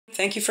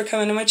Thank you for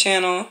coming to my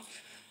channel.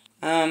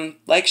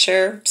 Like,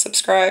 share,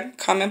 subscribe,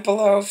 comment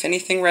below if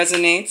anything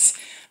resonates.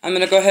 I'm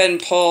going to go ahead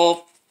and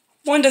pull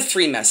 1 to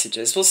 3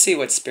 messages. We'll see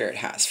what Spirit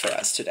has for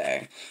us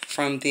today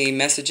from the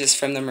Messages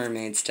from the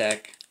Mermaids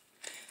deck.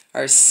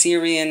 Our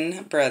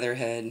Syrian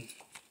Brotherhood.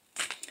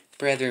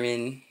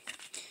 Brethren.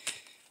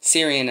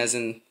 Syrian as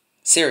in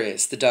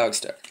Sirius, the dog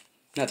star,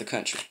 not the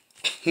country.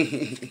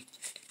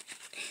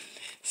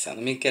 So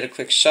let me get a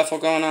quick shuffle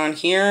going on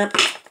here.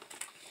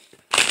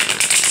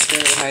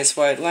 Spirit, highest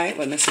white light,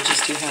 what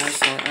messages do you have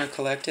for our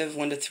collective?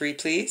 1 to 3,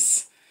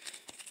 please.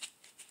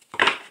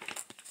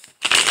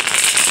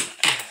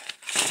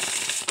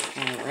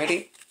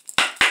 Alrighty.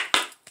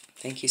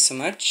 Thank you so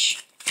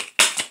much.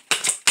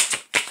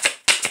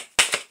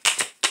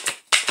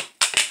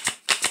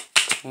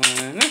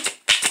 One,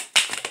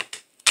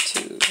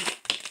 2.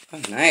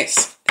 Oh,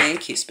 nice.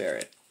 Thank you,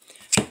 Spirit.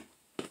 I'm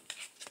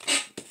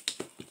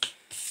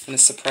going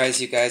to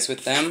surprise you guys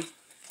with them.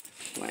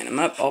 Line them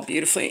up all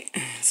beautifully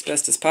as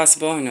best as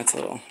possible. I know it's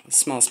a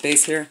small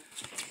space here.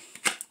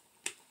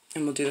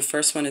 And we'll do the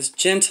first one is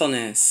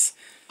Gentleness.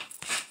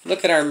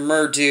 Look at our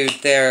mer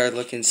dude there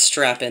looking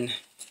strapping.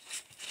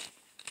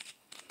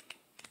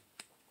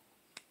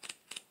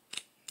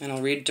 And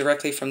I'll read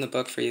directly from the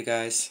book for you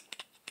guys.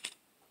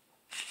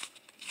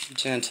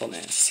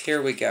 Gentleness.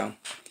 Here we go.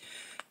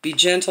 Be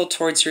gentle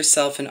towards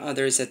yourself and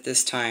others at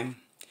this time.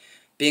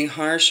 Being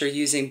harsh or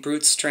using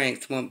brute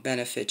strength won't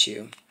benefit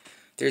you.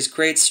 There's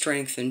great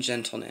strength in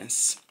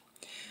gentleness.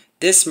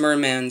 This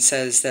merman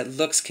says that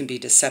looks can be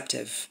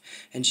deceptive,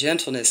 and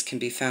gentleness can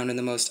be found in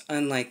the most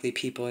unlikely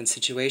people and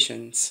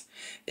situations.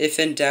 If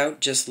in doubt,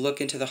 just look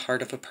into the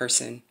heart of a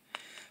person,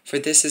 for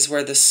this is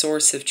where the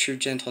source of true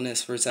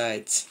gentleness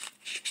resides.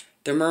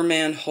 The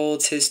merman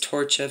holds his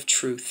torch of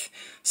truth,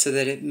 so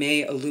that it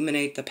may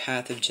illuminate the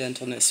path of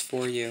gentleness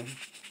for you.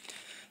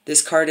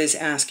 This card is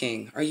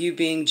asking, are you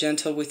being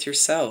gentle with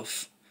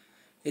yourself?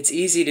 It's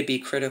easy to be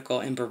critical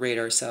and berate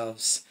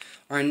ourselves.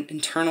 Our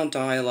internal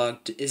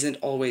dialogue isn't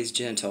always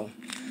gentle,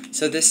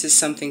 so this is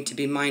something to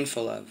be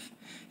mindful of.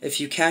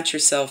 If you catch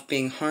yourself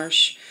being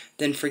harsh,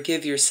 then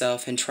forgive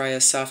yourself and try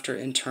a softer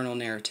internal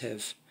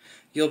narrative.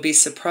 You'll be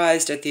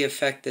surprised at the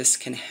effect this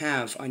can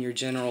have on your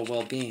general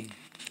well-being.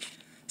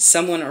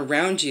 Someone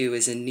around you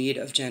is in need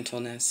of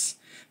gentleness.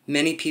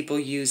 Many people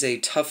use a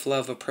tough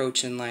love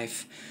approach in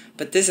life,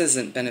 but this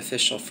isn't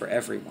beneficial for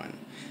everyone,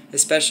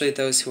 especially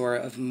those who are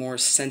of more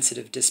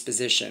sensitive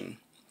disposition.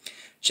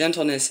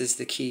 Gentleness is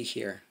the key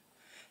here.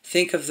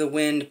 Think of the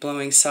wind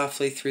blowing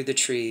softly through the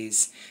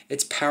trees.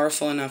 It's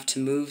powerful enough to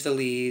move the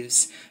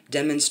leaves,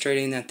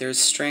 demonstrating that there's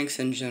strength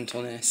in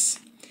gentleness.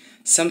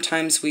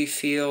 Sometimes we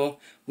feel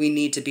we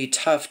need to be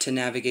tough to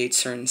navigate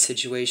certain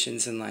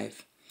situations in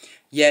life.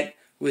 Yet,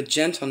 with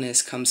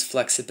gentleness comes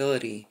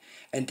flexibility,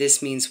 and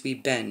this means we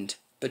bend,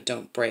 but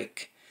don't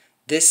break.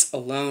 This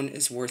alone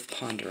is worth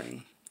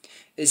pondering.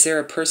 Is there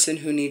a person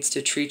who needs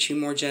to treat you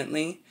more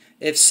gently?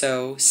 If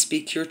so,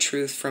 speak your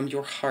truth from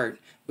your heart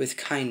with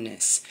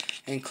kindness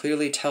and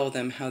clearly tell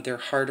them how their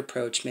hard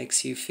approach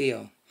makes you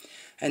feel,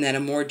 and that a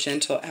more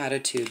gentle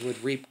attitude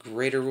would reap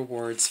greater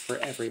rewards for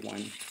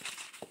everyone.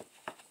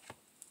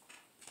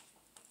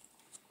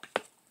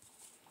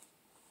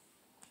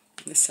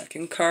 The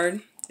second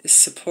card is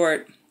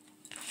support.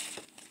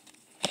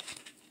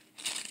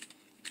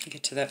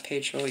 Get to that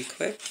page really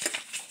quick.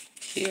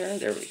 Here,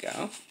 there we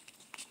go.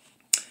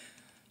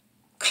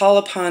 Call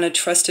upon a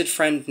trusted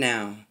friend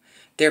now.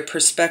 Their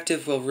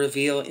perspective will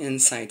reveal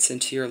insights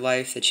into your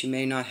life that you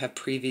may not have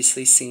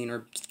previously seen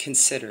or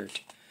considered.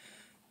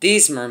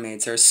 These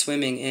mermaids are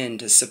swimming in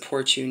to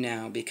support you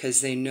now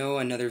because they know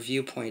another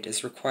viewpoint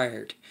is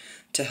required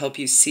to help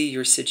you see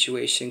your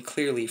situation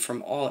clearly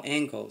from all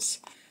angles.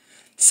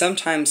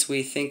 Sometimes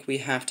we think we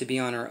have to be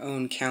on our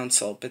own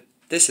counsel, but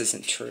this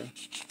isn't true.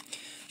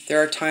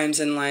 There are times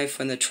in life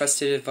when the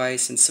trusted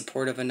advice and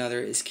support of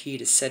another is key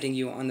to setting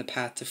you on the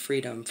path to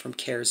freedom from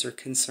cares or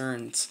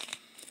concerns.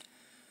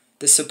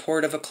 The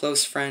support of a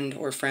close friend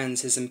or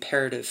friends is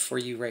imperative for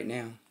you right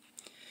now.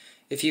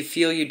 If you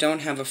feel you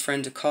don't have a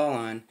friend to call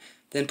on,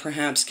 then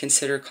perhaps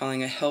consider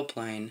calling a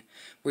helpline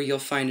where you'll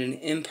find an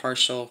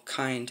impartial,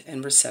 kind,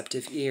 and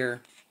receptive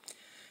ear.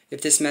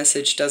 If this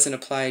message doesn't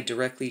apply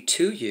directly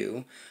to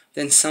you,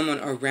 then someone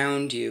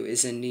around you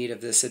is in need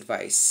of this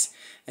advice,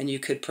 and you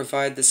could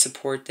provide the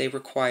support they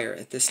require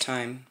at this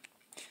time.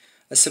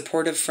 A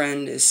supportive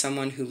friend is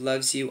someone who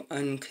loves you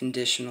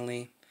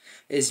unconditionally,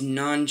 is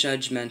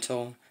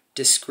non-judgmental,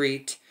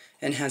 discreet,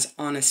 and has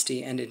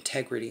honesty and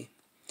integrity.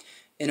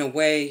 In a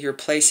way, you're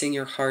placing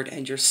your heart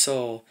and your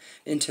soul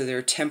into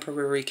their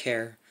temporary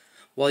care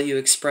while you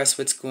express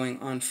what's going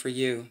on for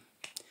you.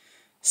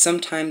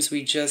 Sometimes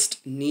we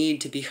just need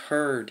to be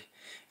heard,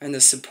 and the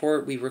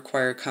support we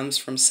require comes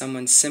from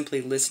someone simply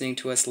listening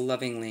to us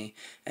lovingly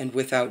and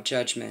without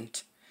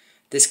judgment.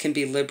 This can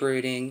be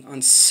liberating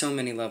on so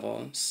many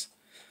levels.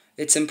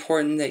 It's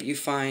important that you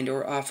find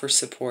or offer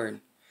support.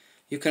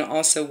 You can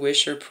also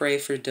wish or pray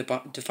for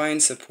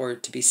divine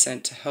support to be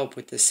sent to help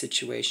with this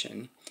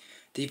situation.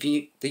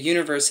 The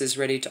universe is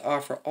ready to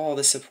offer all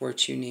the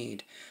support you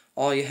need.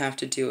 All you have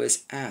to do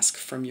is ask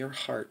from your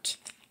heart.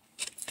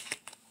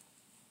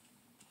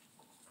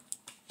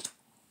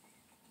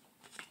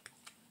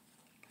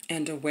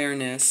 And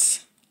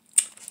awareness.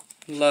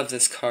 Love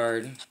this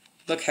card.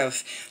 Look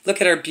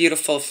at our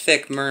beautiful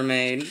thick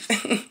mermaid.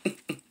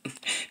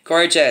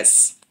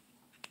 Gorgeous.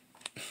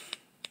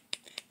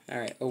 All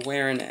right,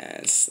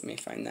 awareness. Let me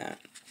find that.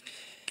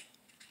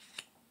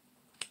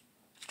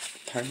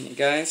 Pardon me,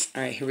 guys.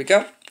 All right, here we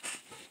go.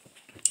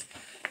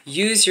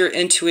 Use your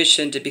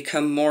intuition to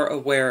become more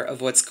aware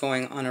of what's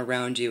going on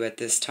around you at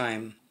this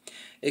time.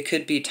 It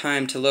could be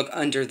time to look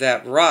under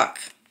that rock.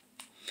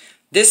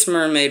 This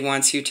mermaid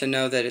wants you to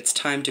know that it's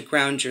time to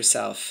ground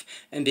yourself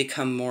and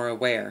become more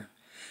aware.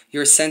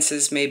 Your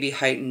senses may be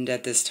heightened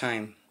at this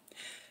time.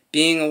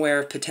 Being aware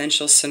of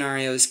potential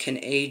scenarios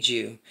can aid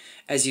you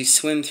as you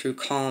swim through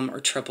calm or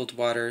troubled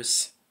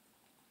waters.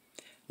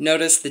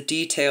 Notice the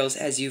details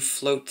as you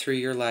float through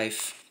your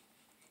life.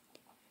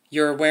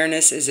 Your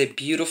awareness is a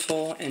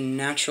beautiful and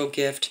natural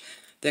gift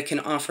that can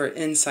offer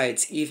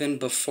insights even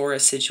before a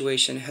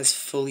situation has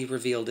fully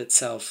revealed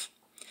itself.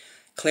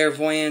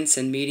 Clairvoyants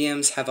and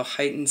mediums have a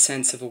heightened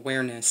sense of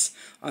awareness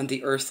on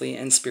the earthly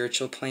and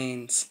spiritual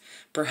planes.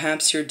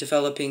 Perhaps you're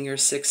developing your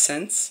sixth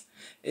sense?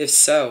 If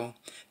so,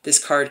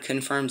 this card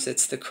confirms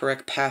it's the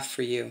correct path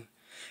for you,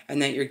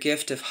 and that your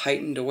gift of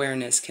heightened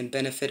awareness can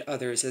benefit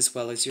others as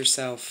well as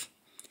yourself.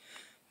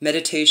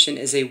 Meditation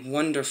is a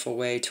wonderful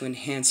way to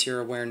enhance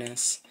your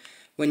awareness.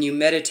 When you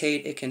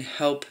meditate, it can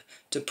help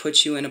to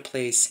put you in a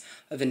place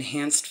of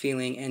enhanced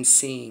feeling and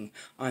seeing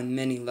on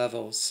many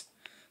levels,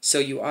 so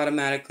you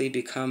automatically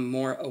become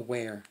more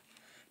aware.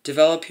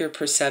 Develop your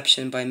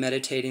perception by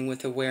meditating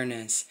with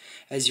awareness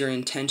as your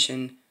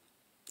intention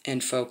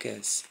and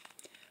focus.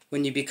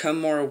 When you become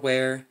more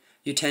aware,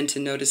 you tend to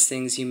notice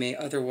things you may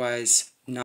otherwise